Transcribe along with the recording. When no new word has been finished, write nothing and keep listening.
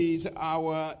is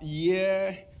our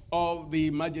year of the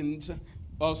emergence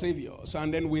of saviors.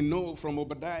 And then we know from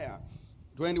Obadiah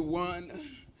 21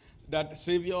 that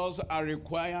saviors are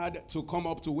required to come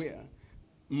up to where?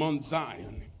 Mount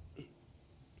Zion.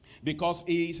 Because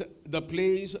it's the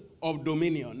place of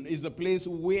dominion, it's the place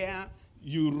where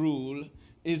you rule,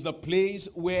 it's the place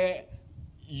where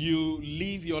you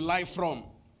live your life from.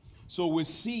 So we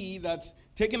see that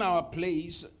taking our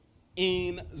place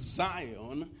in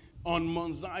Zion, on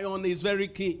Mount Zion, is very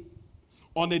key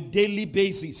on a daily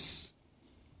basis.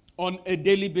 On a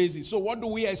daily basis. So what do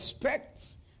we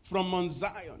expect from Mount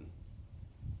Zion?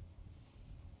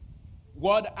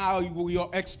 What are your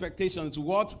expectations?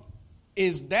 What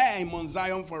is there in Mount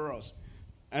Zion for us?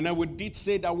 And then we did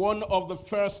say that one of the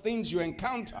first things you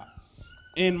encounter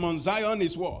in Mount Zion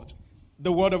is what?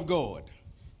 The Word of God.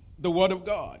 The Word of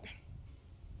God.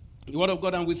 The Word of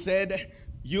God. And we said,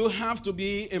 you have to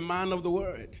be a man of the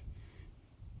Word.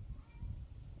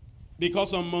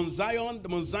 Because on Mount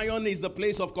Zion is the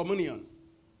place of communion.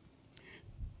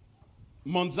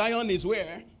 Mount Zion is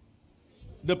where?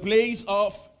 The place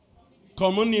of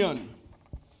communion.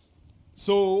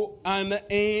 So, and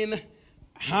in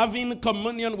having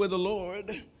communion with the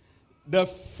Lord, the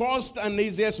first and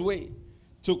easiest way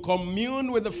to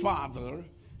commune with the Father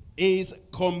is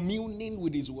communing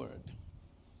with His Word.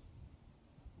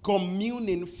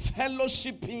 Communing,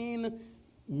 fellowshipping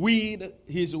with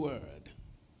His Word.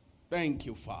 Thank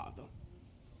you, Father.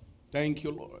 Thank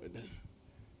you, Lord.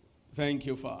 Thank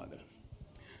you, Father.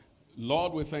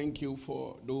 Lord, we thank you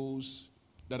for those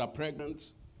that are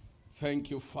pregnant.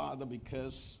 Thank you, Father,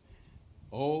 because,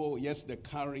 oh, yes, they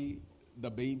carry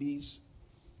the babies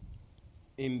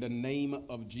in the name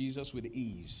of Jesus with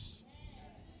ease.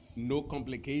 No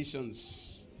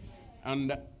complications.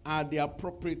 And at the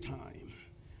appropriate time,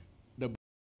 the baby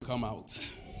will come out.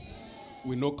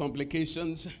 With no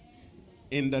complications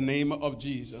in the name of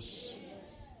Jesus.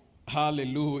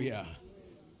 Hallelujah.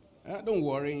 Don't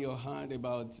worry in your heart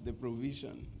about the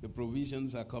provision. The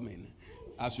provisions are coming.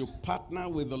 As you partner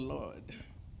with the Lord,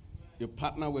 you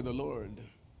partner with the Lord,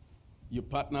 you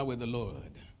partner with the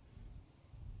Lord.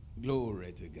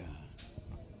 Glory to God.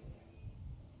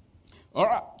 All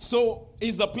right, so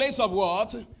it's the place of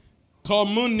what?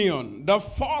 Communion. The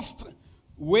first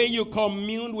way you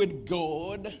commune with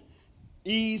God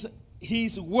is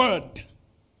His Word.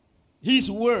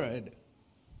 His Word.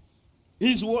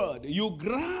 His Word. You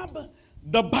grab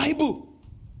the Bible.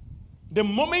 The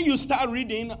moment you start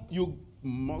reading, you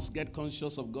must get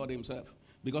conscious of God Himself.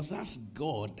 Because that's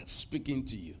God speaking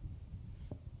to you.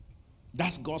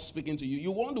 That's God speaking to you.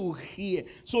 You want to hear.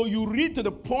 So you read to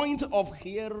the point of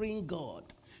hearing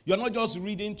God. You are not just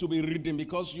reading to be reading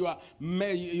because you are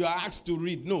asked to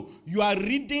read. No, you are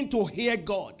reading to hear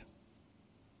God.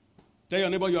 Tell your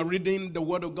neighbor you are reading the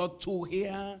Word of God to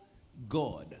hear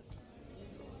God.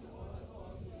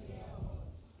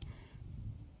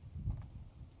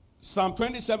 Psalm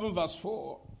 27 verse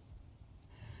 4.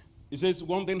 It says,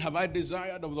 one thing have I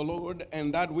desired of the Lord,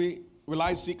 and that way will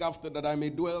I seek after, that I may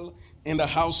dwell in the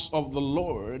house of the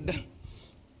Lord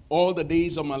all the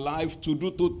days of my life, to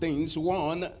do two things.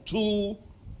 One, to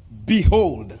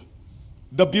behold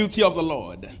the beauty of the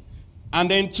Lord. And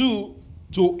then two,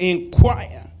 to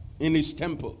inquire in His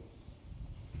temple.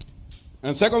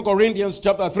 And 2 Corinthians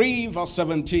chapter 3 verse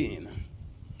 17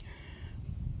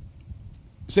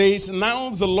 says, now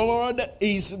the Lord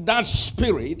is that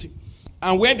Spirit,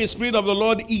 and where the Spirit of the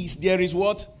Lord is, there is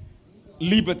what?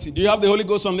 Liberty. Do you have the Holy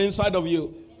Ghost on the inside of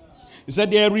you? He said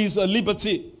there is a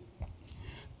liberty.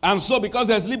 And so because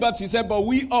there's liberty, he said, but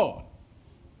we all,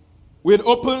 with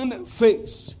open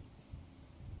face.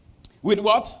 With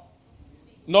what?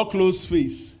 Not closed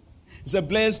face. He said,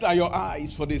 blessed are your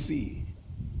eyes, for they see.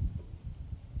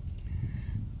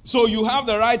 So you have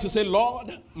the right to say,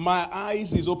 Lord, my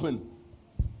eyes is open.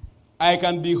 I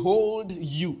can behold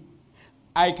you.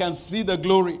 I can see the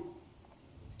glory.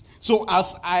 So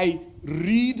as I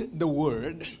read the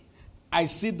Word, I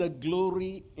see the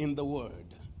glory in the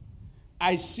Word.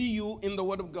 I see you in the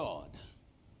Word of God.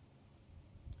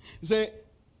 You say,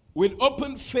 with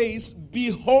open face,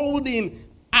 beholding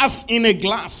as in a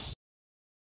glass.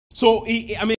 So,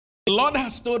 the Lord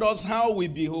has told us how we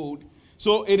behold.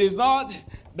 So it is not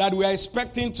that we are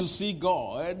expecting to see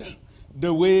God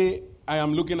the way I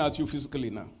am looking at you physically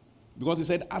now. Because He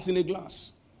said, as in a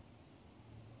glass.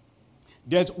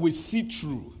 That we see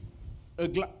through a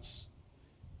glass.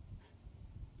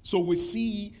 So we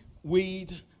see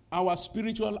with our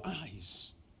spiritual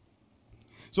eyes.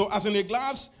 So as in a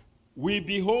glass, we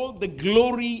behold the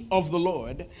glory of the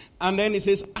Lord. And then it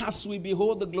says, as we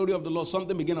behold the glory of the Lord,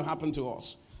 something begins to happen to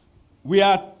us. We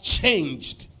are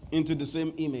changed. into the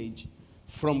same image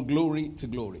from glory to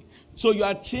glory. So you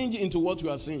are changed into what you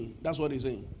are seeing. That's what he's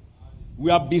saying. We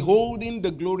are beholding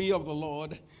the glory of the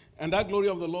Lord, and that glory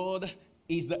of the Lord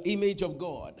is the image of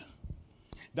God.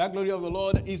 That glory of the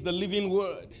Lord is the living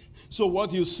word. So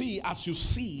what you see, as you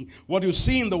see, what you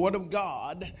see in the word of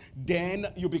God, then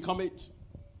you become it.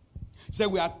 So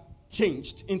we are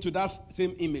changed into that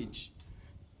same image.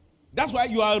 That's why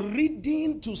you are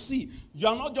reading to see. You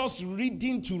are not just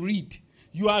reading to read.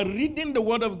 You are reading the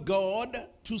word of God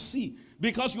to see.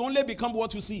 Because you only become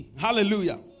what you see.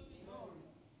 Hallelujah.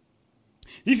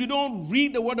 If you don't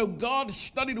read the word of God,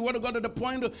 study the word of God to the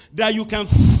point that you can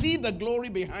see the glory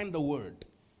behind the word,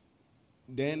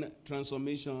 then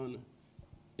transformation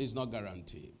is not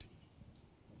guaranteed.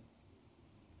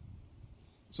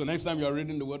 So next time you are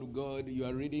reading the word of God, you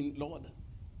are reading, Lord,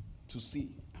 to see.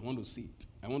 I want to see it.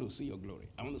 I want to see your glory.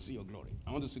 I want to see your glory.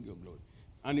 I want to see your glory.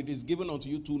 And it is given unto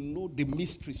you to know the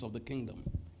mysteries of the kingdom.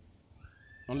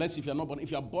 Unless if you are not born,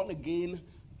 if you are born again,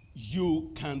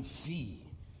 you can see.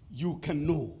 You can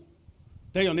know.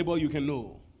 Tell your neighbor you can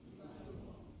know.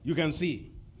 You can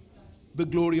see the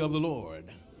glory of the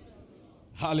Lord.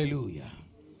 Hallelujah.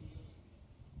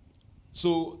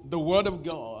 So the word of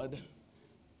God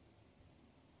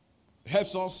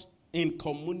helps us in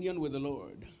communion with the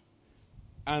Lord.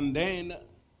 And then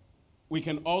we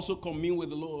can also commune with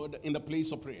the Lord in the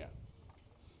place of prayer.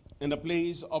 In the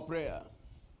place of prayer.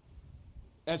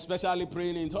 Especially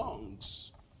praying in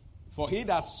tongues. For he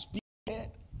that speaketh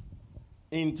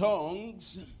in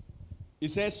tongues, it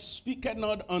says, speaketh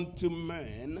not unto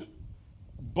men,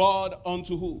 but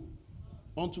unto who?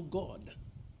 Unto God.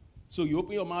 So you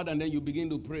open your mouth and then you begin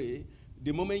to pray.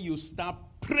 The moment you start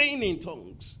praying in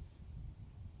tongues,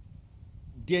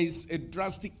 there is a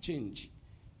drastic change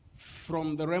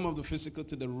from the realm of the physical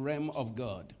to the realm of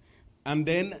God. And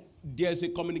then there's a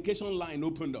communication line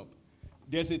opened up.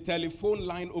 There's a telephone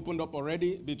line opened up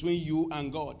already between you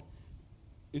and God.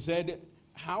 He said,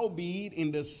 howbeit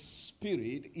in the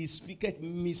spirit he speaketh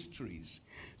mysteries.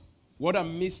 What are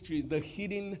mysteries? The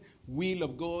hidden will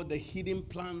of God, the hidden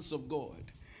plans of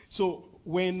God. So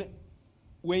when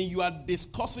you are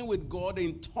discussing with God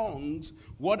in tongues,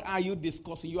 what are you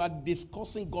discussing? You are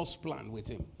discussing God's plan with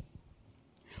him.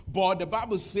 But the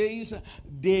Bible says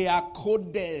they are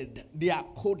coded. They are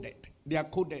coded. They are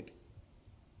coded.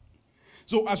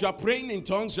 So as you are praying in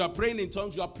tongues, you are praying in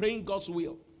tongues, you are praying God's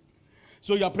will.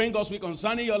 So you are praying God's will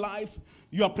concerning your life.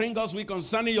 You are praying God's will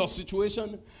concerning your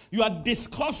situation. You are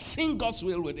discussing God's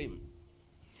will with him.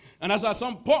 And as at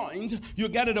some point, you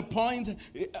get to the point,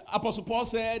 Apostle Paul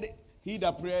said, he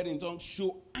that prayed in tongues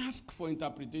should ask for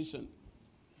interpretation.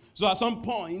 So at some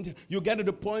point, you get to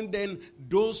the point then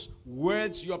those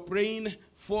words you're praying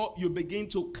for, you begin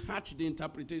to catch the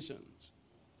interpretations.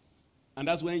 And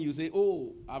that's when you say,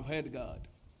 oh, I've heard God.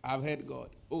 I've heard God.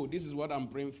 Oh, this is what I'm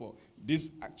praying for. This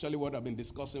is actually what I've been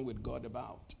discussing with God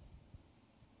about.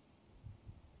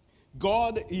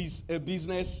 God is a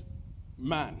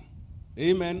businessman.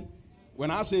 Amen. When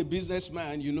I say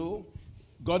businessman, you know,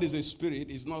 God is a spirit.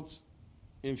 It's not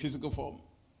in physical form.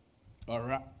 All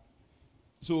right.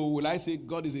 So will I say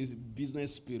God is a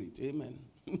business spirit? Amen.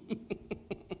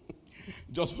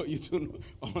 Just for you to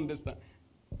understand.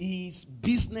 He's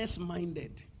business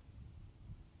minded.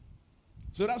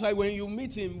 So that's why when you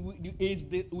meet him,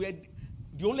 the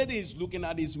only thing he's looking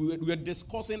at is we're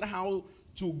discussing how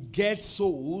to get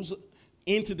souls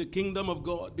into the kingdom of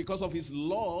God because of his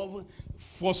love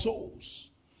for souls,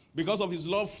 because of his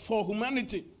love for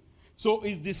humanity. So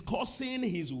he's discussing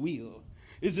his will.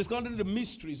 He's discussing the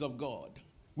mysteries of God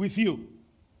with you.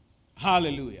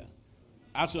 Hallelujah.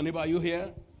 Ask your neighbor, are you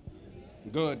here?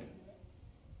 Good.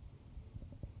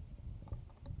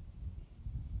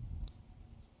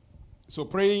 So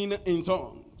praying in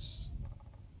tongues,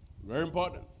 very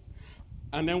important.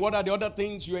 And then what are the other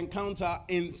things you encounter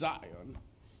in Zion?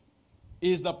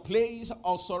 Is the place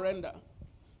of surrender.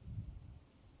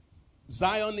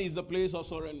 Zion is the place of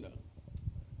surrender.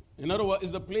 In other words,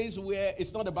 it's the place where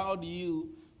it's not about you,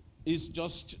 it's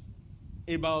just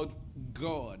about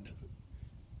God.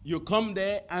 You come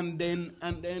there and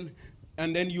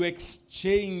then you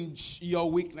exchange your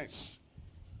weakness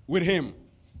with him.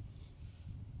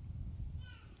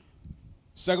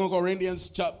 2 Corinthians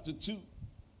chapter 2,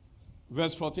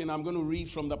 verse 14. I'm going to read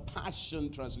from the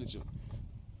Passion Translation.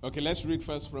 Okay, let's read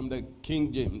first from the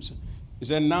King James. It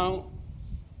said, now,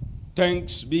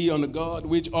 thanks be unto God,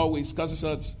 which always causes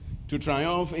us to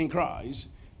triumph in Christ,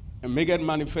 and maketh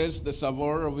manifest the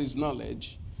savour of his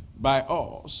knowledge by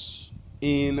us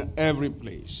in every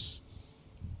place.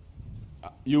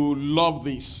 You love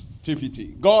this,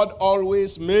 TPT. God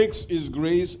always makes his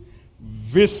grace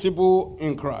visible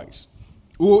in Christ,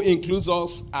 who includes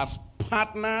us as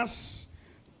partners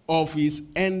of his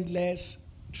endless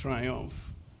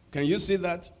triumph. Can you see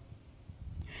that?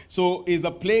 So it's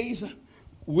the place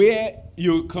where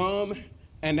you come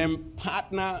and then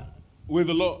partner with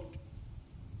the Lord.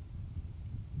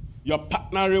 You're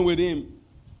partnering with him.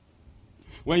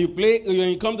 When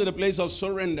you come to the place of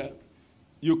surrender,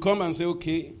 you come and say,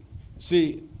 okay,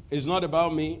 see, it's not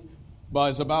about me, but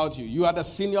it's about you. You are the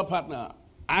senior partner.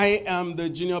 I am the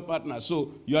junior partner.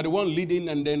 So you are the one leading,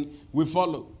 and then we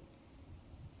follow.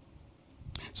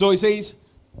 So he says,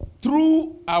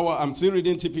 I'm still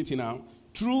reading TPT now,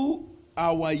 through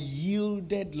our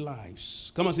yielded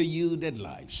lives. Come on, say yielded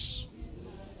lives.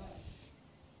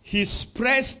 He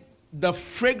spreads the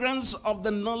fragrance of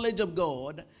the knowledge of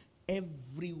God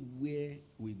everywhere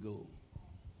we go.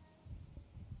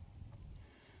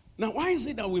 Now, why is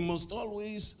it that we must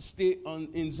always stay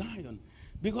in Zion?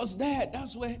 Because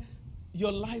that's where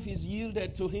your life is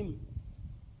yielded to him.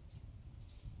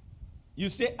 You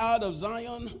stay out of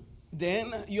Zion,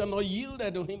 then you are not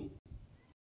yielded to him.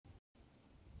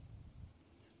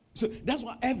 So that's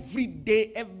why every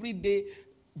day,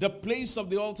 the place of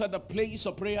the altar, the place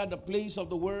of prayer, the place of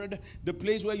the word, the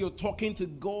place where you're talking to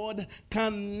God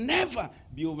can never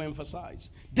be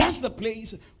overemphasized. That's the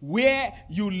place where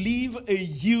you live a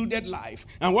yielded life.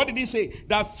 And what did he say?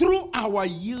 That through our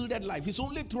yielded life, it's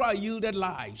only through our yielded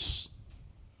lives.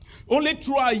 Only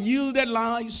through our yielded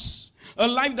lives, a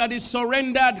life that is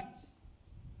surrendered.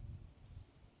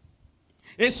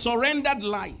 A surrendered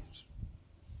life.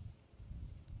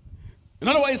 In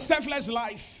other words, a selfless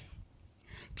life.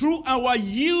 Through our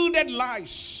yielded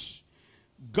lives,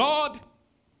 God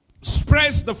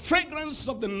spreads the fragrance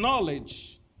of the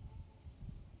knowledge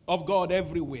of God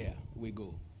everywhere we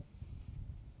go.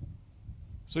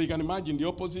 So you can imagine the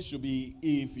opposite should be,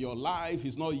 if your life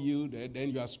is not yielded, then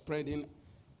you are spreading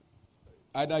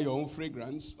either your own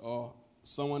fragrance or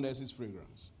someone else's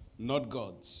fragrance, not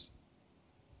God's.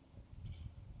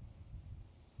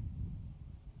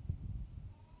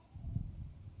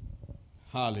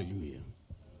 Hallelujah.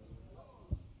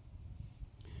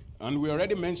 And we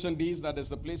already mentioned this, that is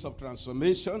the place of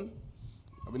transformation.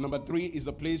 Number 3 is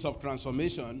the place of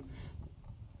transformation.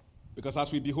 Because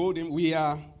as we behold him, we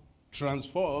are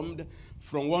transformed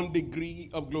from one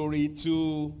degree of glory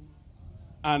to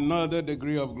another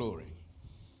degree of glory.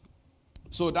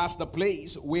 So that's the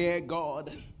place where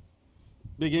God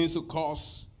begins to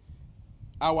cause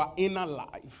our inner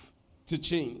life to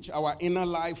change, our inner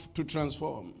life to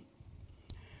transform.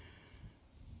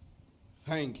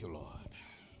 Thank you, Lord.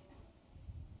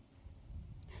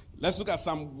 Let's look at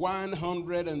Psalm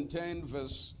 110,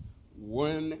 verse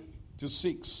 1 to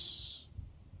 6.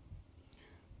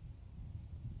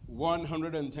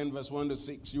 110, verse 1 to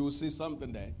 6. You will see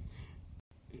something there.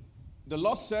 The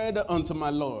Lord said unto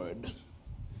my Lord,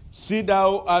 sit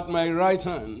thou at my right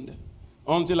hand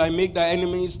until I make thy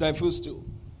enemies thy footstool.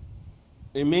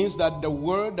 It means that the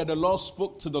word that the Lord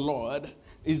spoke to the Lord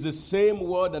is the same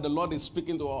word that the Lord is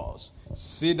speaking to us.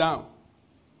 Sit down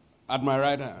at my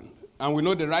right hand. And we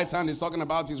know the right hand is talking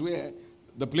about is where?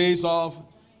 The place of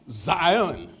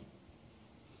Zion.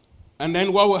 And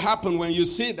then what will happen when you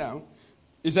sit down?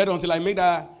 He said, until I make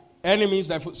thy enemies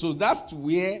thy foot. So that's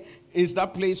where is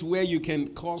that place where you can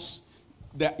cause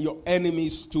your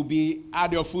enemies to be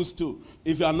at your footstool.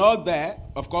 If you are not there,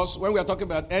 of course, when we are talking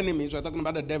about enemies, we are talking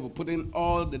about the devil, putting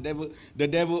all the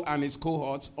devil and his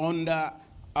cohorts under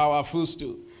our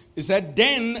footstool. He said,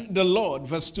 then the Lord,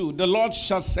 verse 2, the Lord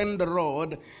shall send the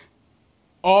rod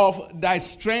of thy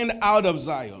strength out of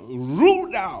Zion.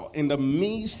 Rule thou in the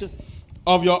midst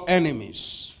of your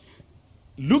enemies.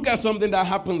 Look at something that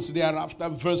happens thereafter.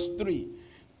 Verse 3.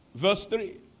 Verse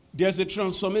 3. There's a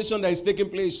transformation that is taking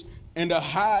place in the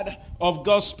heart of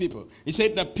God's people. He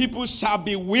said, the people shall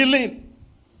be willing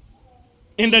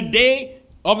in the day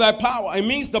of thy power. It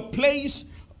means the place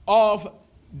of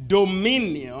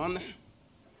dominion.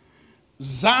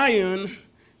 Zion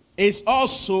is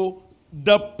also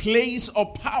the place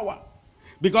of power.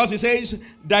 Because he says,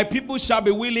 thy people shall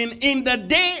be willing in the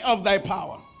day of thy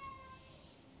power.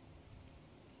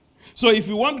 So if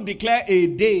you want to declare a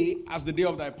day as the day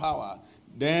of thy power,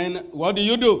 then what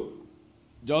do?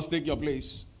 Just take your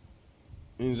place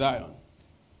in Zion.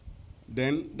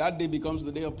 Then that day becomes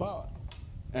the day of power.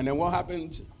 And then what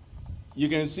happens? You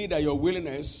can see that your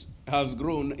willingness has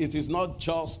grown. It is not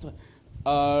just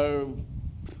a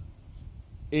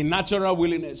natural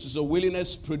willingness. It's a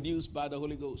willingness produced by the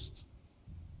Holy Ghost.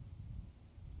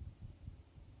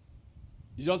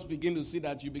 You just begin to see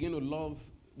that you begin to love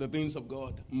the things of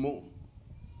God more.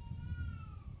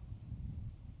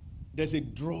 There's a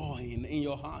drawing in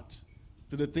your heart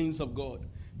to the things of God.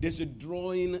 There's a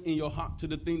drawing in your heart to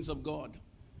the things of God.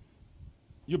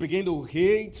 You begin to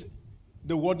hate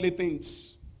the worldly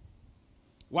things.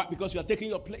 Why? Because you are taking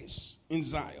your place in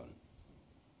Zion.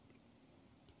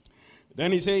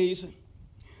 Then he says,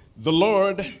 the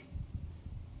Lord,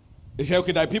 he said,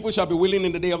 okay, thy people shall be willing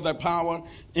in the day of thy power,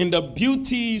 in the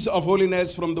beauties of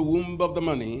holiness from the womb of the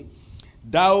morning.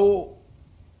 Thou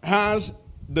hast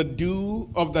the dew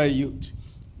of thy youth.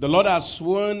 The Lord has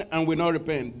sworn and will not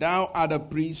repent. Thou art a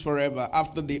priest forever,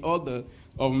 after the order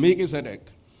of Melchizedek.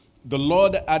 The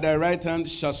Lord at thy right hand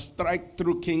shall strike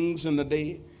through kings in the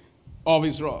day of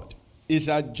his wrath. He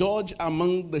shall judge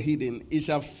among the hidden. He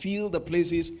shall fill the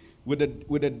places with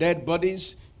the dead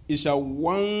bodies. He shall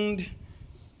wound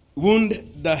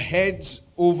the heads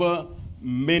over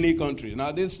many countries.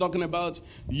 Now this is talking about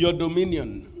your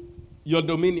dominion. Your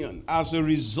dominion as a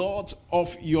result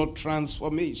of your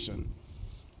transformation.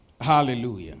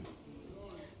 Hallelujah.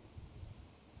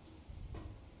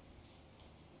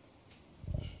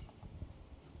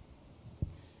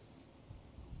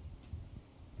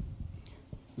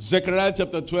 Zechariah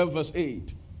chapter 12 verse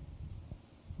 8.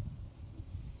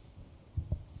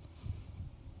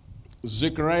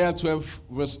 Zechariah 12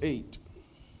 verse 8.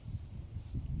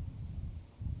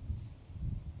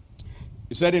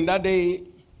 He said, in that day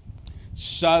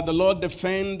shall the Lord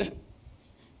defend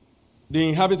the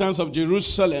inhabitants of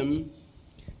Jerusalem,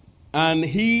 and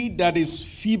he that is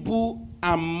feeble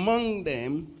among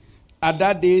them at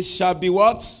that day shall be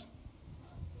what?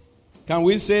 Can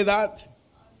we say that?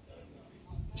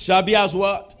 Shall be as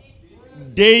what?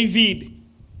 David.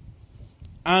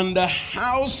 And the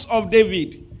house of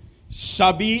David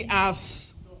shall be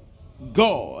as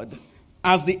God,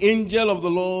 as the angel of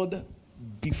the Lord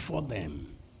before them.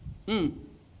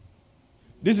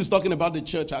 This is talking about the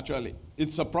church, actually.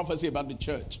 It's a prophecy about the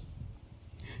church.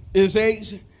 It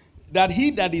says that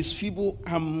he that is feeble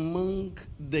among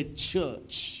the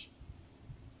church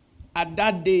at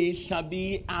that day shall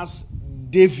be as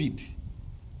David,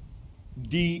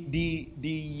 the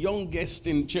youngest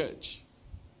in church,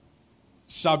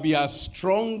 shall be as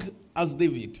strong as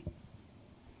David.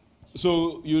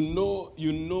 So you know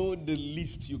the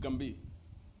least you can be.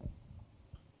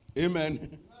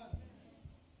 Amen.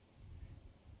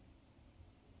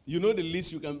 You know the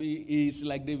least you can be is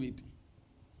like David.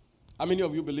 How many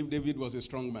of you believe David was a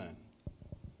strong man?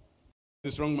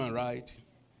 A strong man, right?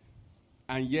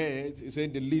 And yet, he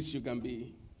said the least you can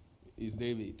be is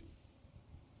David.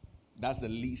 That's the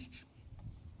least.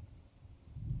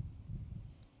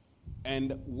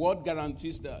 And what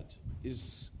guarantees that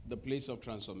is the place of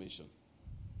transformation.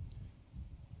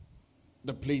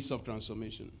 The place of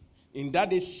transformation. In that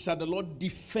day shall the Lord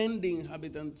defend the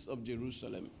inhabitants of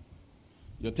Jerusalem.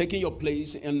 You're taking your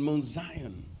place in Mount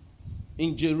Zion,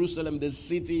 in Jerusalem, the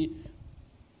city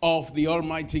of the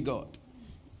Almighty God.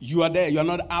 You are there. You are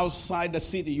not outside the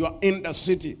city. You are in the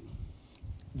city.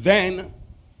 Then,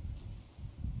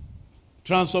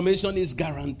 transformation is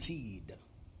guaranteed.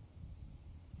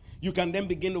 You can then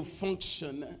begin to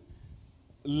function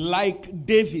like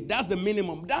David. That's the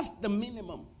minimum. That's the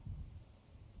minimum.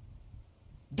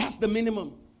 That's the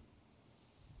minimum.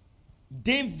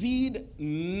 David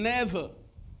never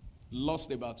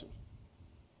lost a battle.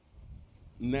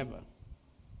 Never.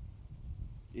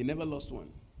 He never lost one.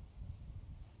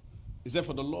 He said,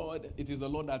 for the Lord, it is the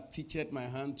Lord that teacheth my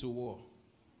hand to war.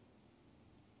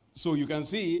 So you can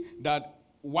see that,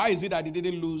 why is it that he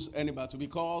didn't lose any battle?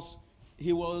 Because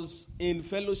he was in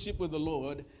fellowship with the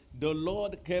Lord. The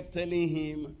Lord kept telling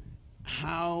him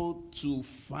how to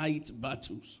fight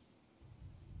battles.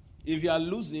 If you are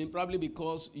losing, probably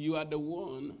because you are the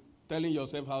one telling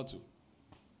yourself how to.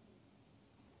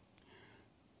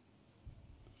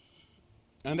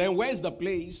 And then where's the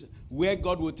place where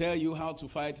God will tell you how to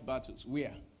fight battles?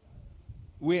 Where?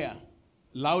 Where?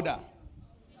 Louder.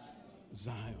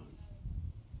 Zion.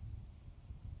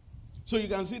 So you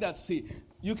can see that,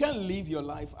 you can't live your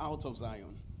life out of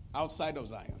Zion, outside of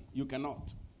Zion. You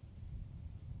cannot.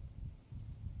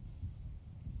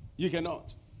 You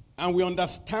cannot. And we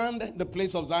understand the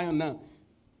place of Zion now.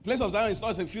 Place of Zion is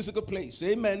not a physical place.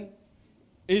 Amen.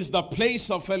 It's the place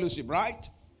of fellowship, right?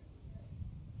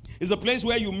 It's a place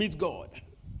where you meet God.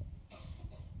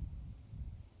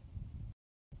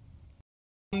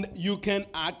 And you can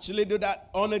actually do that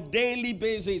on a daily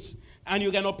basis. And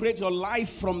you can operate your life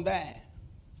from there.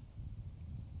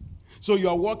 So you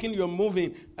are walking, you're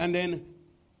moving, and then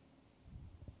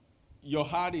your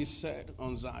heart is set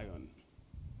on Zion.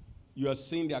 You are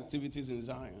seeing the activities in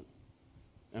Zion.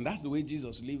 And that's the way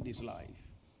Jesus lived his life.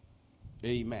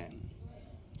 Amen.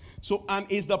 So,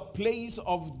 and is the place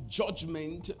of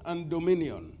judgment and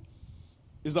dominion.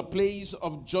 Is the place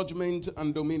of judgment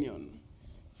and dominion.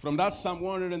 From that Psalm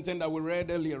 110 that we read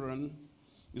earlier on,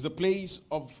 is a place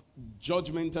of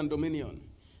judgment and dominion.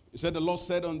 He said, the Lord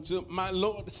said unto my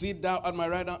Lord, sit thou at my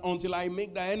right hand until I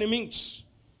make thy enemies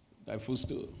thy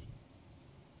footstool.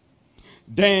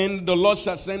 Then the Lord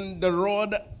shall send the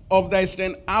rod of thy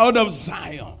strength out of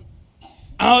Zion.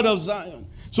 Out of Zion.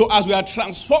 So as we are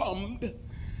transformed,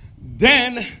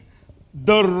 then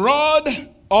the rod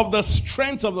of the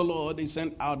strength of the Lord is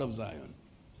sent out of Zion.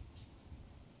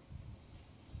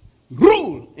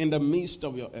 Rule in the midst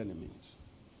of your enemies.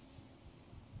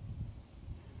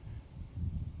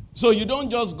 So you don't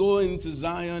just go into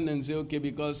Zion and say, okay,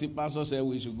 because the pastor said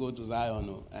we should go to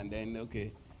Zion, and then,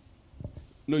 okay.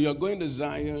 No, you're going to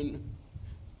Zion,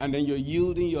 and then you're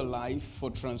yielding your life for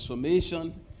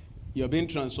transformation. You're being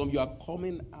transformed. You are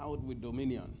coming out with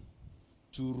dominion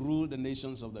to rule the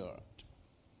nations of the earth.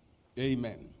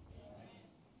 Amen.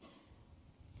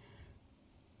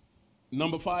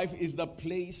 Number 5 is the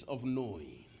place of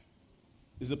knowing.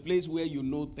 It's a place where you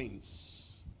know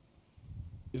things.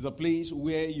 It's a place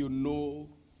where you know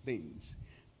things.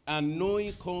 And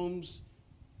knowing comes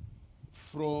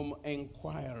from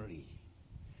inquiry.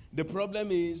 The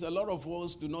problem is a lot of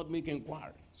us do not make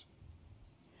inquiries.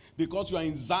 Because you are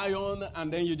in Zion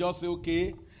and then you just say,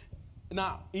 okay.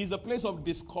 Now, it's a place of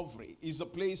discovery. It's a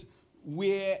place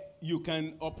where you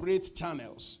can operate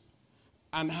channels.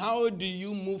 And how do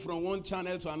you move from one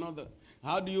channel to another?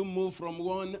 How do you move from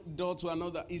one door to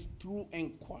another? It's through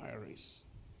inquiries.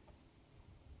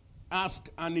 Ask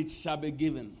and it shall be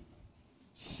given.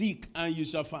 Seek and you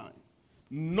shall find.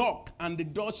 Knock and the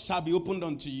door shall be opened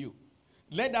unto you.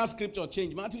 Let that scripture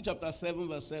change. Matthew chapter 7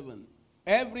 verse 7.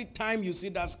 Every time you see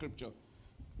that scripture,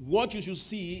 what you should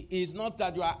see is not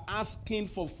that you are asking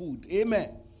for food. Amen.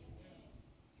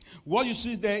 What you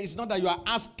see there is not that you are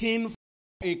asking for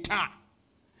a car.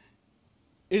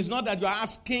 It's not that you are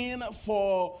asking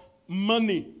for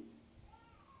money.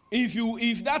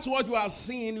 If that's what you are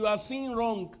seeing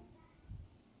wrong.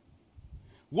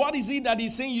 What is it that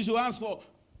he's saying you should ask for?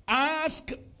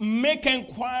 Ask, make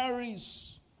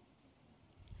inquiries.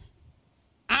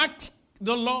 Ask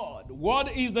the Lord,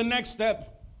 what is the next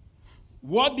step?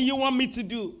 What do you want me to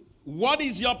do? What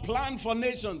is your plan for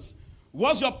nations?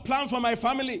 What's your plan for my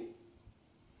family?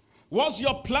 What's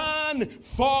your plan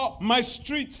for my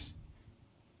streets?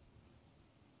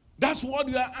 That's what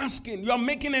you are asking. You are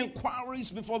making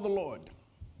inquiries before the Lord.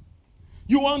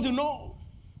 You want to know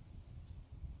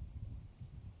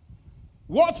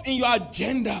what's in your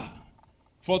agenda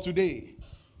for today.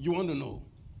 You want to know.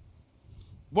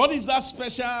 What is that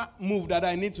special move that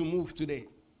I need to move today?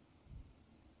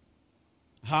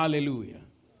 Hallelujah.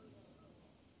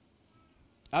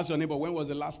 Ask your neighbor, when was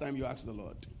the last time you asked the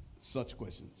Lord such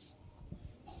questions?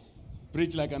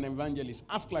 Preach like an evangelist.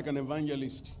 Ask like an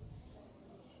evangelist.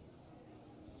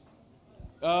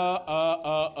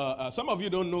 Some of you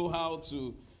don't know how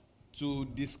to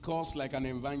discuss like an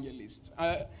evangelist.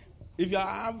 If you are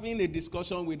having a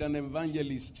discussion with an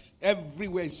evangelist,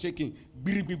 everywhere is shaking.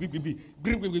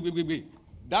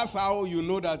 That's how you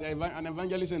know that an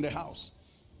evangelist is in the house.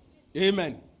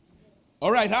 Amen.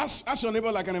 All right, ask your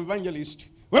neighbor like an evangelist.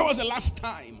 When was the last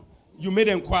time you made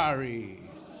inquiry?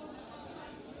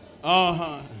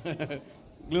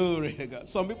 Glory to God.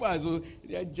 Some people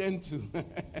they are gentle.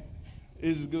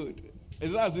 It's good.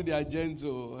 It's not as if they are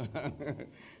gentle.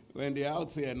 When they are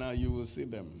out here now, you will see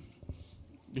them.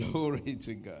 Glory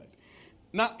to God.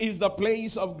 Now, is the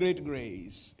place of great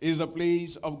grace. Is a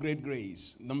place of great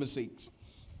grace. Number 6.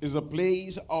 Is a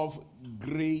place of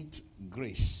great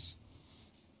grace.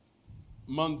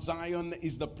 Mount Zion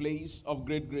is the place of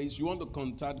great grace. You want to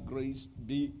contact grace,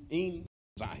 be in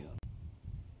Zion.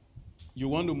 You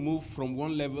want to move from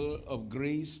one level of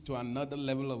grace to another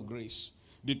level of grace.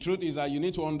 The truth is that you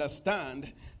need to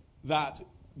understand that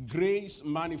grace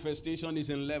manifestation is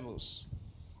in levels.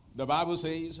 The Bible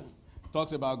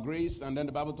talks about grace, and then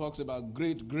the Bible talks about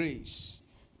great grace.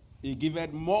 He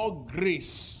giveth more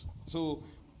grace. So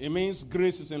it means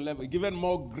grace is in level. He giveth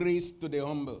more grace to the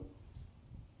humble.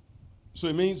 So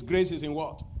it means grace is in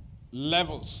what?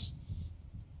 Levels.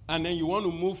 And then you want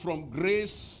to move from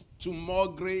grace to more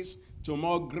grace to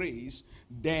more grace,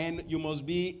 then you must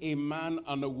be a man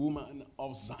and a woman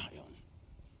of Zion.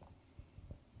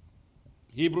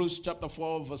 Hebrews chapter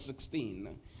 4 verse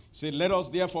 16 said, let us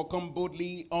therefore come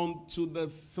boldly unto the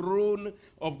throne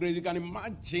of grace. You can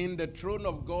imagine the throne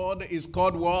of God is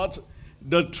called what?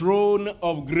 The throne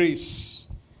of grace.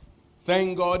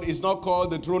 Thank God it's not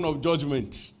called the throne of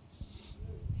judgment.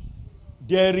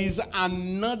 There is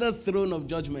another throne of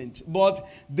judgment. But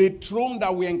the throne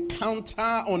that we encounter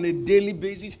on a daily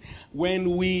basis,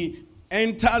 when we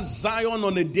enter Zion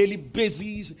on a daily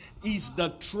basis, is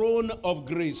the throne of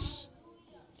grace.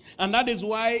 And that is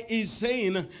why he's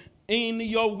saying, in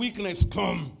your weakness,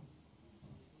 come.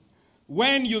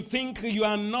 When you think you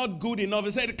are not good enough,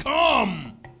 he said,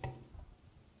 come.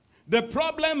 The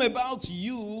problem about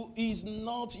you is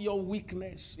not your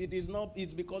weakness.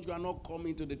 It's because you are not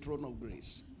coming to the throne of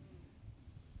grace.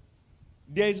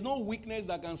 There is no weakness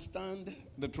that can stand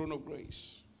the throne of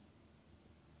grace.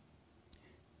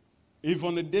 If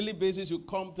on a daily basis you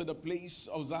come to the place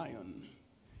of Zion,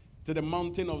 to the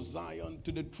mountain of Zion,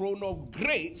 to the throne of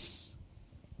grace,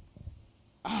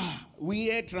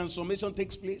 where transformation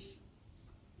takes place,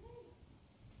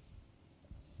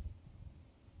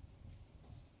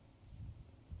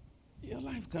 your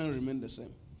life can't remain the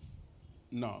same.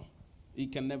 No,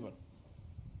 it can never.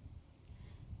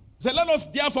 So let us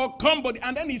therefore come boldly.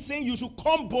 And then he's saying you should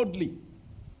come boldly.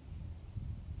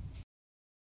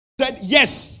 He said,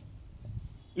 yes.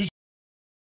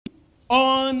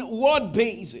 On what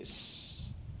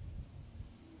basis?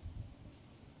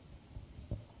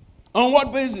 On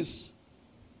what basis?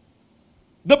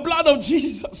 The blood of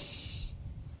Jesus.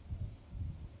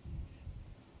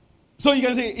 So you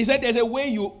can say, he said there's a way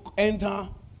you enter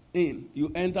in.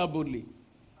 You enter boldly.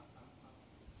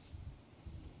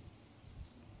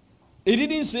 He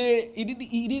didn't say, he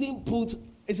didn't put,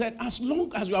 he said, as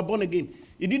long as you are born again.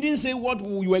 He didn't say what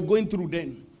you were going through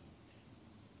then.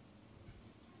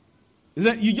 He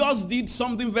said, you just did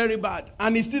something very bad.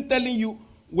 And he's still telling you,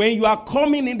 when you are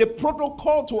coming in, the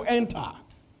protocol to enter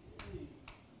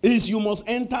is you must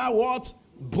enter what?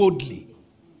 Boldly.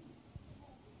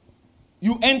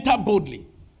 You enter boldly.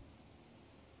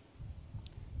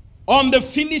 On the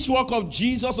finished work of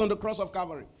Jesus on the cross of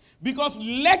Calvary. Because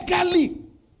legally,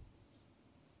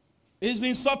 it's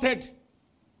been sorted.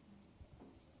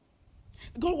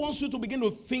 God wants you to begin to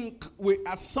think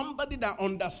as somebody that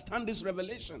understands this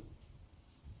revelation.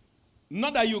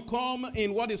 Not that you come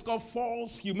in what is called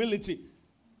false humility.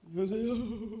 You say,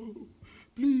 oh,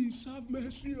 please have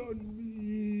mercy on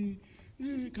me.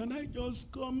 Hey, can I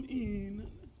just come in?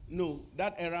 No,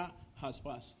 that era has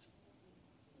passed.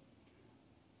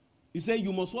 He said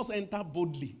you must first enter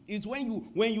boldly. It's when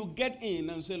you get in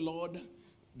and say, Lord,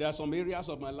 there are some areas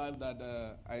of my life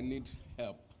that I need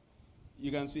help.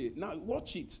 You can see it. Now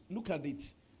watch it. Look at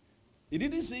it. It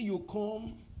didn't say you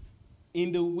come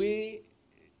in the way,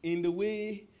 how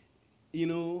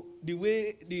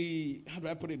do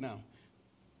I put it now?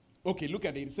 Okay, look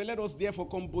at it. It said, let us therefore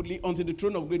come boldly unto the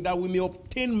throne of grace that we may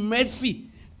obtain mercy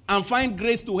and find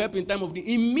grace to help in time of need.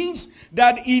 It means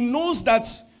that he knows that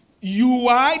you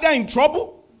are either in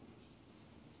trouble,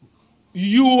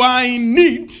 you are in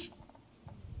need,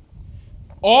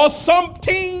 or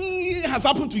something has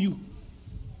happened to you.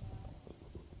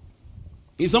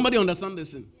 Is somebody understand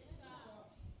this thing?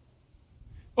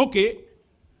 Okay,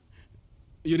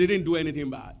 you didn't do anything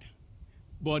bad.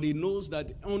 But he knows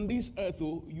that on this earth,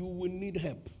 you will need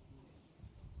help.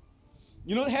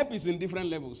 You know, help is in different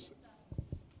levels.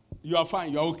 You are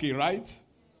fine, you are okay, right?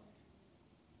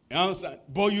 You understand?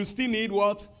 But you still need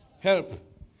what? Help.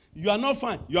 You are not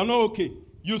fine, you are not okay.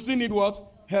 You still need what?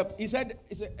 Help. He said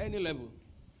any level.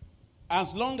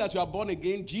 As long as you are born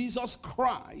again, Jesus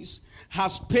Christ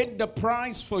has paid the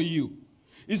price for you.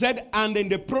 He said, and in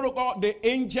the protocol, the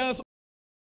angels,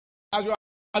 as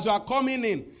you are coming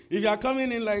in, if you are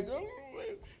coming in like, oh,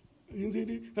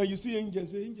 and you see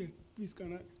angels, say, angel, please,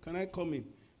 can I come in?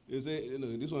 They say,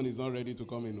 this one is not ready to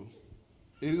come in. No.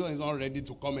 This one is not ready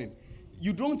to come in.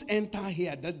 You don't enter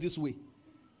here this way.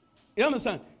 You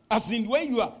understand? As in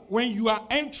when you are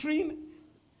entering,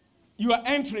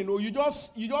 or you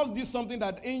just did something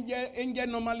that angel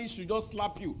normally should just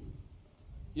slap you.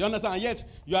 You understand? And yet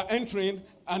you are entering,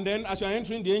 and then as you are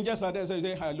entering, the angels are there. So you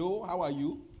say, hello, how are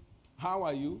you? How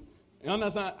are you? You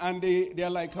understand? And they are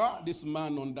like, this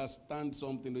man understands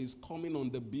something. He's coming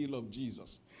on the bill of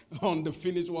Jesus, on the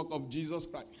finished work of Jesus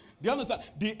Christ. Do you understand?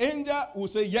 The angel will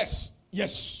say, yes,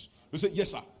 yes. You say,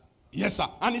 yes, sir. Yes, sir.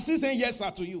 And he's still saying yes, sir,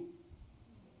 to you.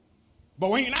 But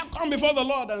when you now come before the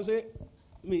Lord and say,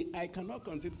 I cannot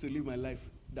continue to live my life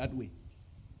that way.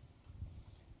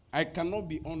 I cannot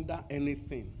be under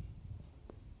anything.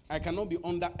 I cannot be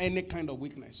under any kind of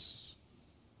weakness.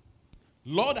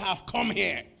 Lord, I have come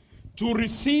here to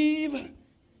receive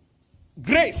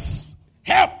grace,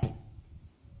 help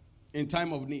in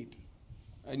time of need.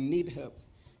 I need help.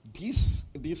 This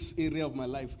area of my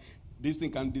life, this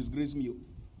thing can disgrace me.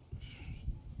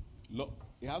 Lord,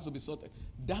 it has to be sorted.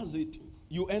 That's it.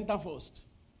 You enter first.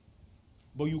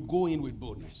 But you go in with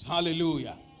boldness.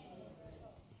 Hallelujah.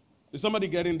 Is somebody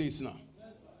getting this now?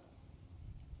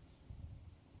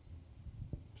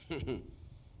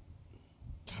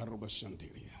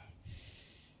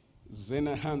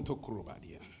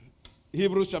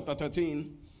 Hebrews chapter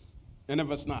 13 and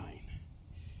verse 9.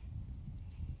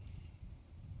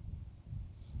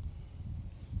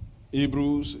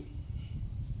 Hebrews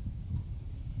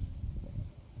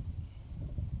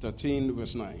 13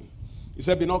 verse 9. He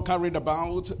said, be not carried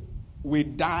about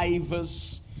with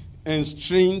divers and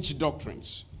strange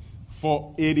doctrines,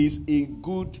 for it is a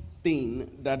good thing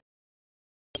that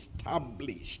is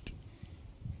established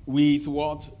with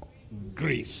what?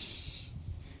 Grace.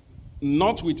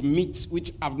 Not with meat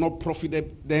which have not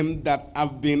profited them that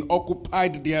have been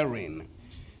occupied therein.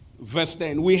 Verse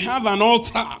 10. We have an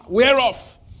altar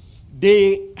whereof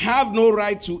they have no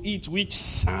right to eat, which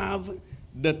serve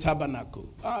the tabernacle.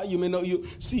 You may not. You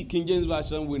see, King James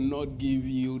Version will not give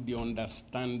you the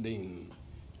understanding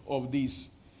of this.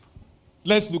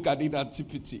 Let's look at it at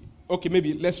TPT. Okay,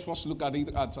 maybe let's first look at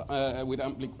it at with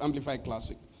Amplified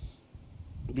Classic.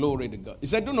 Glory to God. He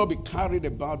said, do not be carried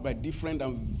about by different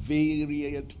and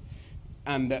varied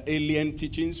and alien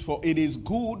teachings, for it is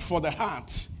good for the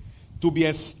heart to be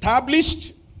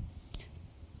established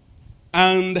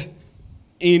and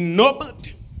ennobled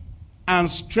and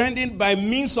strengthened by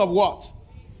means of what?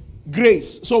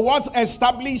 Grace. So what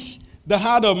established the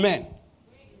heart of man?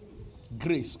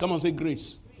 Grace. Come on, say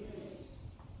grace.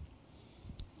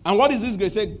 And what is this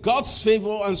grace? Say God's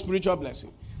favor and spiritual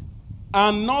blessing.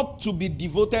 And not to be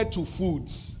devoted to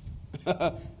foods.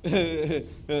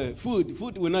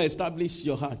 Food will not establish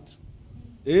your heart.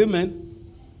 Amen.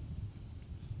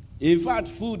 In fact,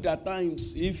 food at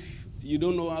times, if you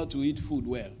don't know how to eat food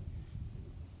well,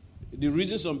 the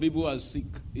reason some people are sick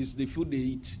is the food they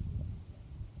eat.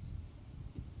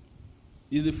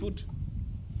 Is the food.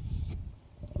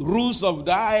 Rules of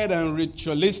diet and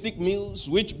ritualistic meals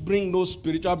which bring no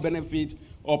spiritual benefit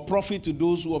or profit to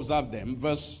those who observe them.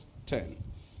 Verse 10.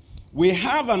 We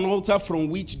have an altar from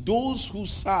which those who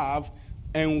serve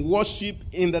and worship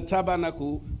in the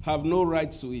tabernacle have no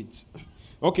right to eat.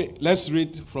 Okay, let's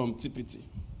read from TPT.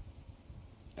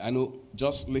 I know,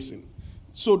 just listen.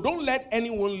 So don't let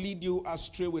anyone lead you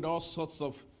astray with all sorts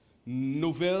of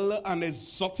novel and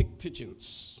exotic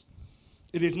teachings.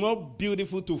 It is more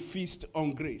beautiful to feast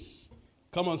on grace.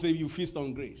 Come on, say you feast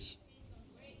on grace.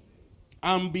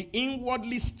 And be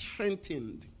inwardly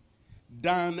strengthened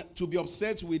than to be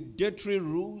obsessed with dietary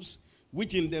rules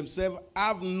which in themselves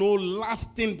have no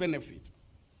lasting benefit.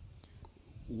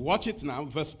 Watch it now,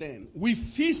 verse 10. We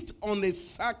feast on a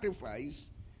sacrifice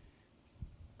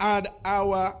at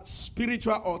our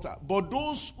spiritual altar, but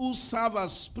those who serve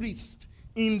as priests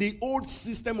in the old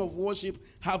system of worship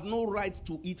have no right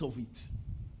to eat of it.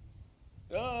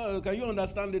 Can you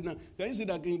understand it now? Can you see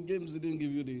that King James didn't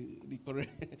give you the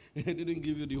correct, didn't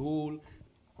give you the whole,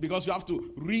 because you have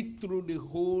to read through the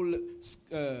whole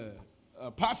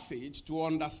passage to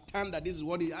understand that this is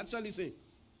what he actually said.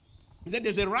 He said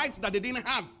there's a right that they didn't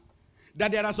have,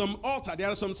 that there are some altar, there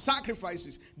are some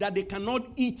sacrifices that they cannot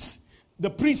eat. The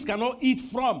priest cannot eat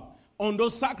from on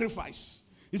those sacrifices.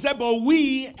 He said, but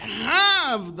we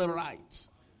have the right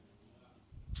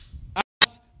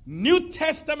as New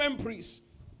Testament priests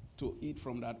to eat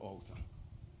from that altar.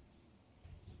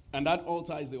 And that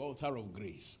altar is the altar of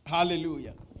grace.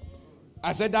 Hallelujah.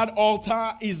 I said that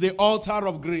altar is the altar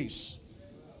of grace.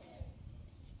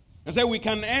 I said we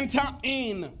can enter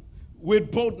in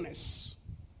with boldness.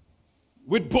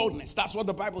 With boldness. That's what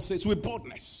the Bible says. With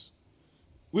boldness.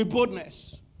 With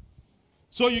boldness.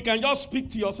 So you can just speak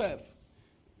to yourself.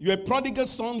 You're a prodigal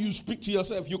son, you speak to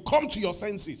yourself. You come to your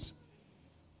senses.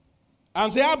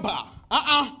 And say, Abba,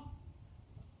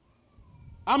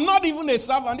 I'm not even a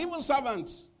servant. Even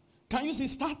servants. Can you see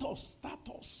status?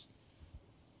 Status.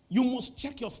 You must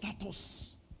check your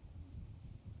status.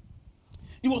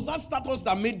 It was that status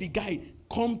that made the guy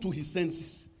come to his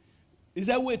senses. He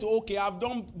said, wait, okay, I've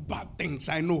done bad things,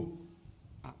 I know.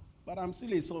 But I'm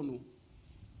still a son.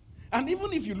 And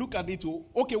even if you look at it,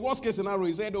 okay, worst case scenario,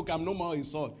 he said, okay, I'm no more his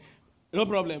son. No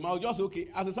problem. I'll just, okay,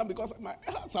 as a son, because my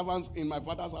servants in my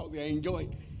father's house, they enjoy.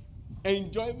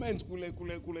 Enjoyment.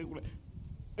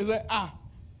 He said, I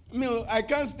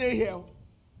can't stay here.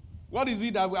 What is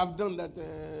it that we have done that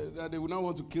they will not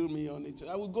want to kill me on it?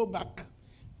 I will go back.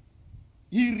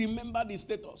 He remembered his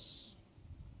status.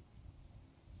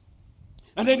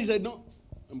 And then he said, no,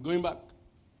 I'm going back.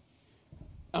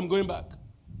 I'm going back.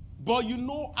 But you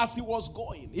know, as he was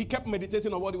going, he kept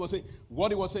meditating on what he was saying.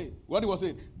 What he was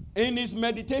saying. In his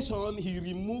meditation, he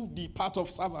removed the part of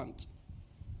servant.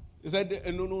 He said,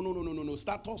 no.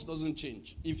 Status doesn't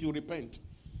change if you repent.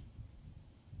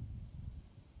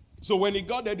 So when he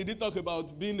got there, did he talk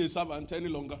about being a servant any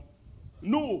longer?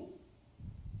 No.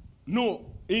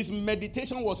 His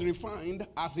meditation was refined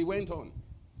as he went on.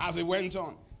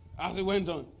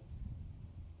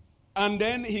 And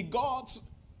then he got,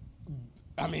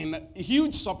 a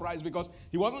huge surprise because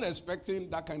he wasn't expecting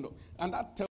that kind of, and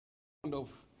that tells you the kind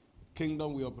of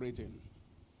kingdom we operate in.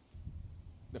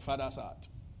 The Father's heart.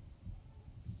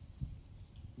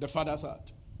 The Father's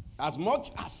heart. As much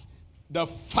as the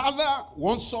Father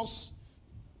wants us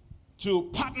to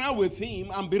partner with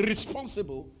him and be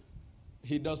responsible,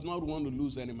 he does not want to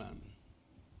lose any man.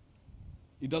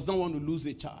 He does not want to lose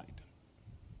a child.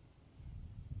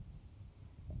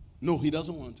 No, he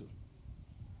doesn't want to.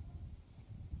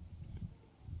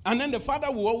 And then the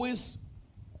Father will always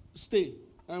stay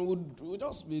and will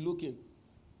just be looking.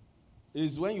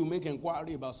 It's when you make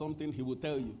inquiry about something, he will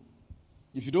tell you.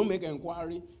 If you don't make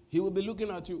inquiry, he will be looking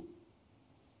at you.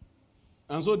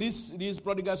 And so this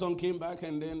prodigal son came back,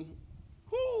 and then,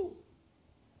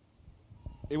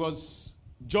 it was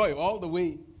joy all the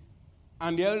way.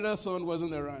 And the elder son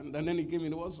wasn't around. And then he came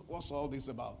in, what's all this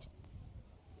about?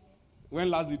 When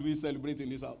last did we celebrate in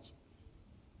this house?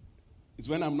 It's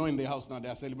when I'm not in the house now, they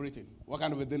are celebrating. What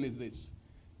kind of a thing is this?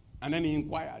 And then he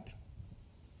inquired.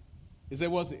 He said,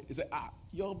 what's it? He said,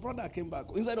 your brother came back.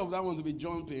 Instead of that one to be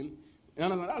jumping,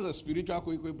 that's a spiritual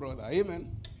quick brother.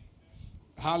 Amen.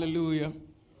 Hallelujah.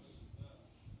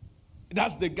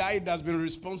 That's the guy that's been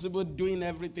responsible, doing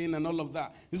everything and all of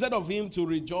that. Instead of him to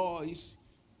rejoice,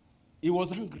 he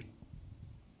was angry.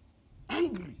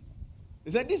 Angry.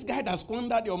 He said, this guy that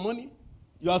squandered your money,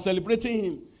 you are celebrating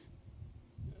him.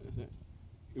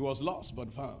 He was lost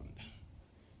but found.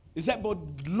 He said, but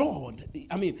Lord,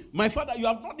 my Father, you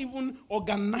have not even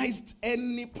organized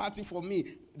any party for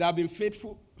me that have been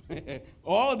faithful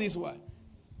all this while.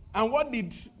 And what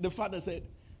did the Father say?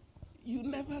 You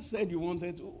never said you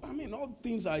wanted to. All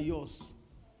things are yours.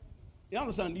 You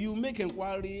understand? You make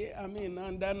inquiry, and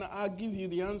then I'll give you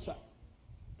the answer.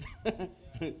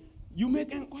 You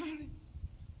make inquiry.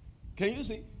 Can you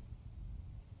see?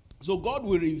 So God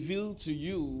will reveal to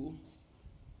you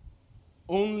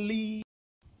only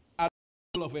at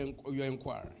the level of your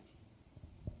inquiry.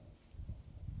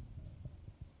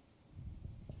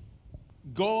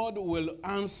 God will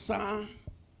answer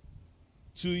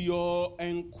to your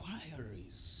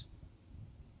inquiries.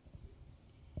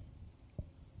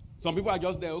 Some people are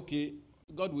just there, okay,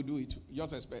 God will do it.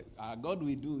 Just expect, God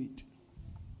will do it.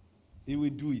 He will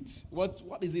do it. What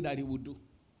is it that he will do?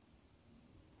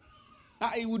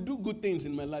 He will do good things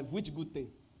in my life. Which good thing?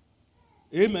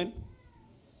 Amen.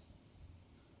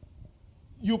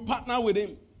 You partner with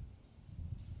him.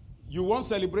 You want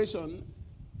celebration.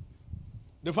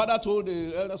 The father told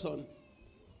the elder son,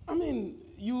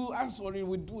 you ask for it,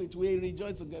 we do it. We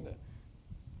rejoice together.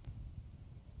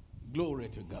 Glory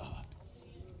to God.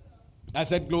 I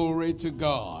said glory to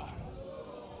God.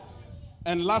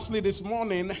 And lastly this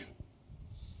morning,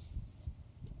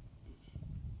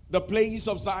 the place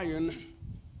of Zion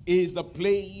is the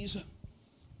place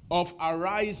of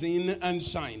arising and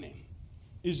shining.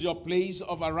 Is your place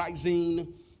of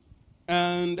arising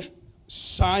and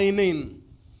shining.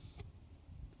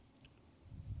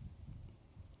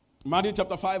 Matthew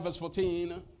chapter 5 verse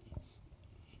 14.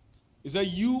 It says,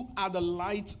 you are the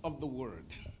light of the world.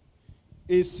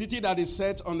 A city that is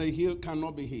set on a hill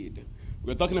cannot be hid.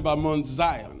 We're talking about Mount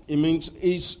Zion. It means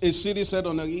it's a city set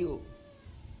on a hill.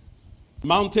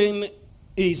 Mountain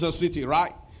is a city,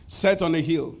 right? Set on a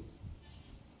hill.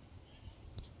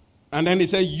 And then he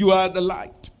said, you are the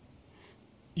light.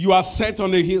 You are set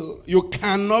on a hill. You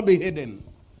cannot be hidden.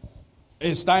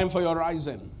 It's time for your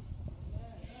rising.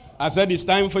 I said it's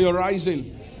time for your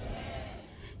rising.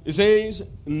 It says,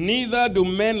 neither do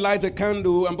men light a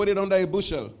candle and put it under a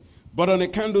bushel, but on a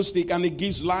candlestick, and it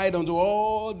gives light unto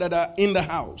all that are in the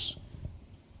house.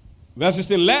 Verse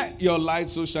 16, let your light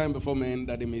so shine before men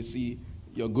that they may see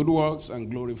your good works and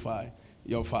glorify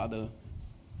your Father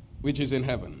which is in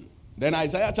heaven. Then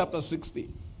Isaiah chapter 60.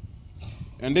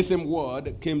 And this same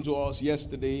word came to us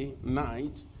yesterday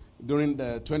night during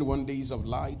the 21 days of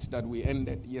light that we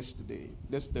ended yesterday.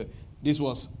 This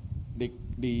was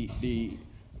the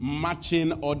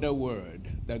matching order word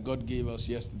that God gave us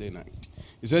yesterday night.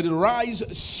 He said, rise,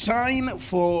 shine,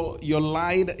 for your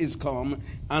light is come,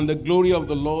 and the glory of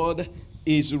the Lord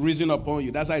is risen upon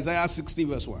you. That's Isaiah 60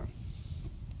 verse 1.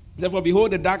 Therefore,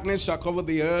 behold, the darkness shall cover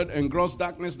the earth, and gross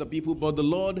darkness the people, but the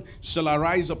Lord shall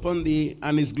arise upon thee,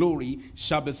 and his glory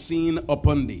shall be seen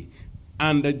upon thee.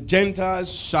 And the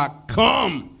Gentiles shall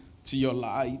come to your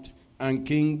light, and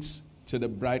kings to the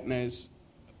brightness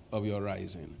of your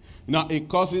rising. Now, it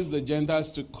causes the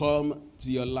Gentiles to come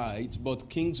to your light, but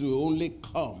kings will only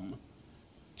come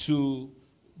to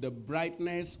the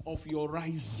brightness of your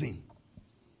rising.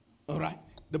 All right?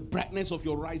 The brightness of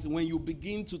your rising. When you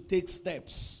begin to take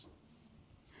steps,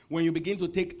 when you begin to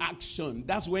take action,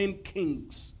 that's when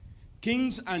kings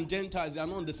and Gentiles, they are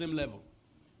not on the same level.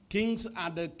 Kings are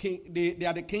they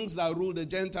are the kings that rule the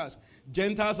Gentiles.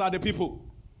 Gentiles are the people.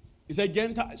 He said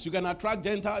Gentiles, you can attract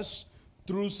Gentiles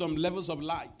through some levels of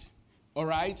light. All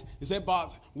right? He said,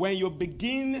 but when you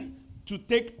begin to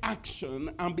take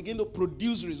action and begin to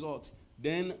produce results,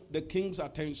 then the king's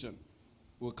attention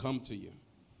will come to you.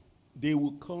 They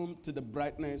will come to the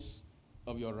brightness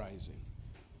of your rising.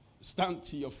 Stand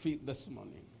to your feet this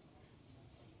morning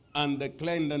and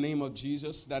declare in the name of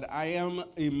Jesus that I am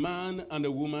a man and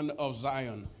a woman of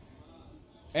Zion.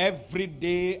 Every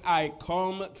day I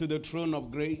come to the throne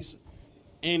of grace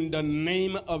in the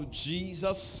name of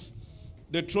Jesus.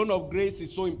 The throne of grace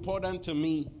is so important to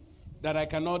me that I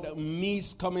cannot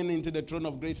miss coming into the throne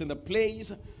of grace in the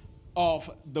place of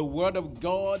the word of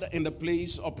God, in the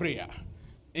place of prayer,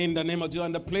 in the name of Jesus,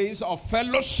 in the place of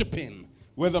fellowshipping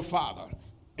with the Father,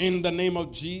 in the name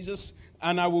of Jesus.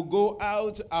 And I will go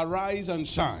out, arise and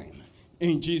shine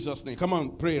in Jesus' name. Come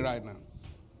on, pray right now.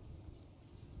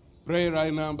 Pray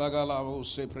right now. Bagalavo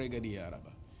se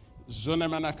pregadiaraba.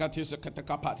 Zonemanakati se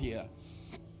katakapatia.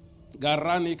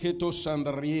 Garani keto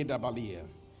sandarieda balia.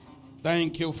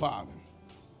 Thank you, Father.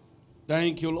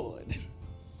 Thank you, Lord.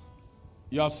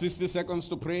 You have 60 seconds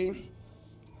to pray.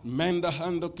 Menda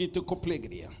hando kito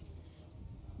koplegria.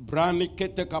 Brani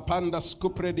kete kapanda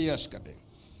skupre diaskade.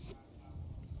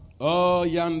 Oh,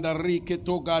 yandari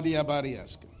keto gadia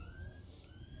bariaska.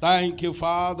 Thank you,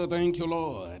 Father. Thank you,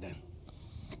 Lord.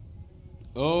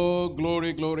 Oh,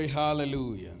 glory, glory,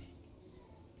 hallelujah.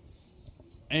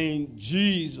 In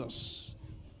Jesus'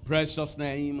 precious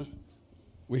name,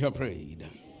 we have prayed.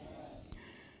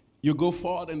 You go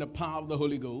forward in the power of the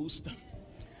Holy Ghost.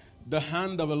 The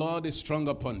hand of the Lord is strong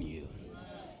upon you.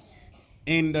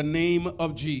 In the name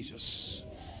of Jesus.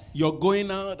 Your going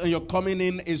out and your coming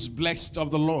in is blessed of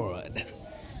the Lord.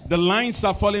 The lines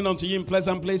are falling onto you in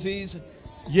pleasant places.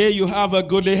 Yea, you have a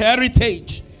goodly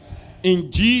heritage.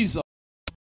 In Jesus'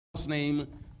 name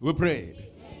we pray.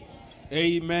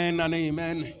 Amen and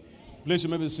amen. Please, you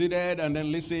may be seated and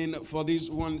then listen for this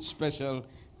one special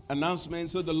announcement.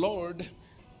 So the Lord,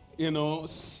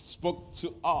 spoke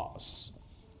to us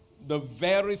the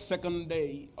very second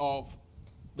day of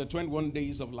the 21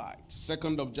 days of light,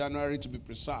 2nd of January to be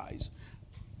precise,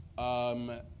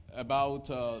 about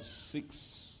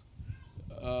 6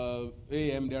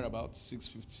 a.m. there, about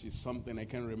 6:50 something, I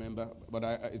can't remember, but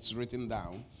it's written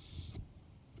down.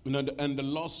 And the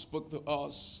Lord spoke to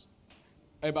us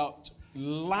about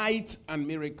light and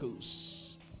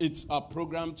miracles. It's a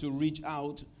program to reach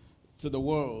out to the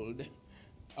world,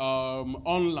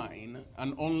 online,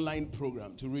 an online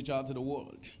program to reach out to the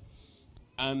world.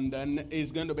 And then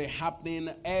it's going to be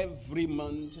happening every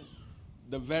month,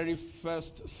 the very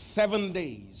first 7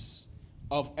 days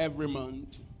of every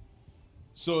month.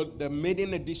 So the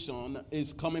maiden edition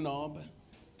is coming up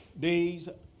days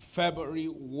February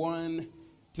 1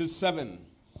 to 7.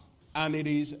 And it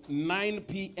is 9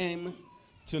 p.m.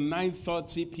 to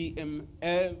 9:30 p.m.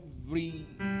 every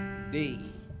day.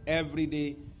 Every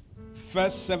day.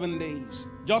 First 7 days.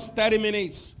 Just 30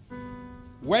 minutes.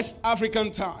 West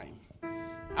African time.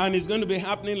 And it's going to be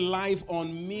happening live on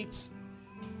MixLR.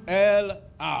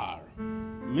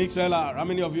 MixLR. How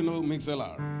many of you know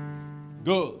MixLR?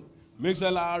 Good.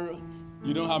 MixLR.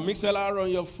 You don't have MixLR on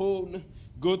your phone?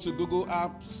 Go to Google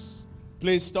Apps,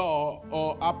 Play Store,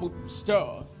 or Apple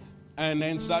Store, and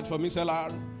then search for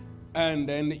MixLR. And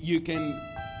then you can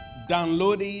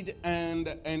download it and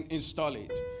install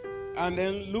it. And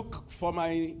then look for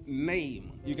my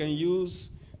name. You can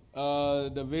use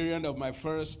the variant of my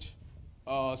first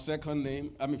second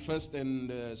name, first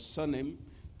and surname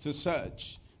to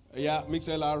search. Yeah,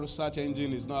 MixLR search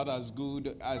engine is not as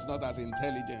good, not as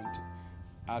intelligent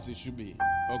as it should be.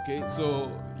 Okay, so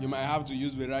you might have to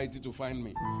use variety to find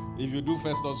me. If you do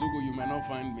first or Google, you might not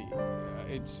find me.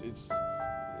 It's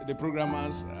the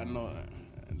programmers are not.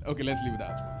 Okay, let's leave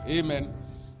that. Amen.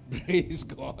 Praise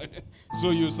God.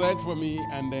 So you search for me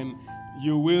and then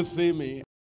you will see me.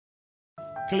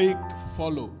 Click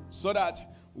follow so that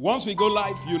once we go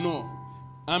live,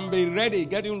 and be ready,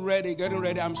 getting ready.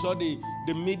 I'm sure the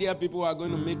media people are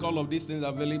going to make all of these things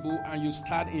available, and you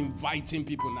start inviting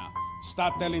people now.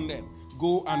 Start telling them,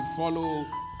 go and follow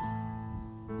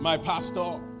my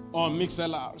pastor on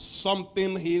MixLR.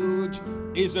 Something huge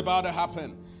is about to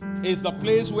happen. It's the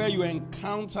place where you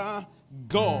encounter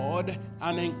God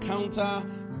and encounter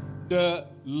the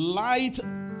light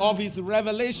of his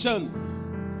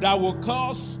revelation that will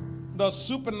cause the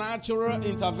supernatural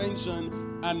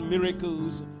intervention and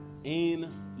miracles in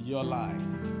your life.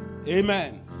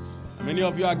 Amen. Many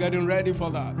of you are getting ready for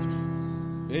that.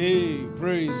 Hey,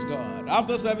 praise God.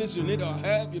 After service, you need our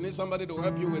help. You need somebody to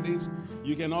help you with this.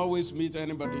 You can always meet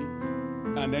anybody,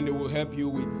 and then they will help you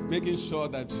with making sure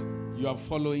that you are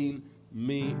following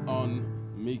me on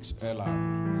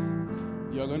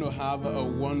MixLR. You're going to have a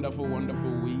wonderful,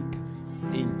 wonderful week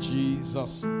in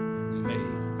Jesus'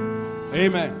 name.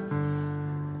 Amen.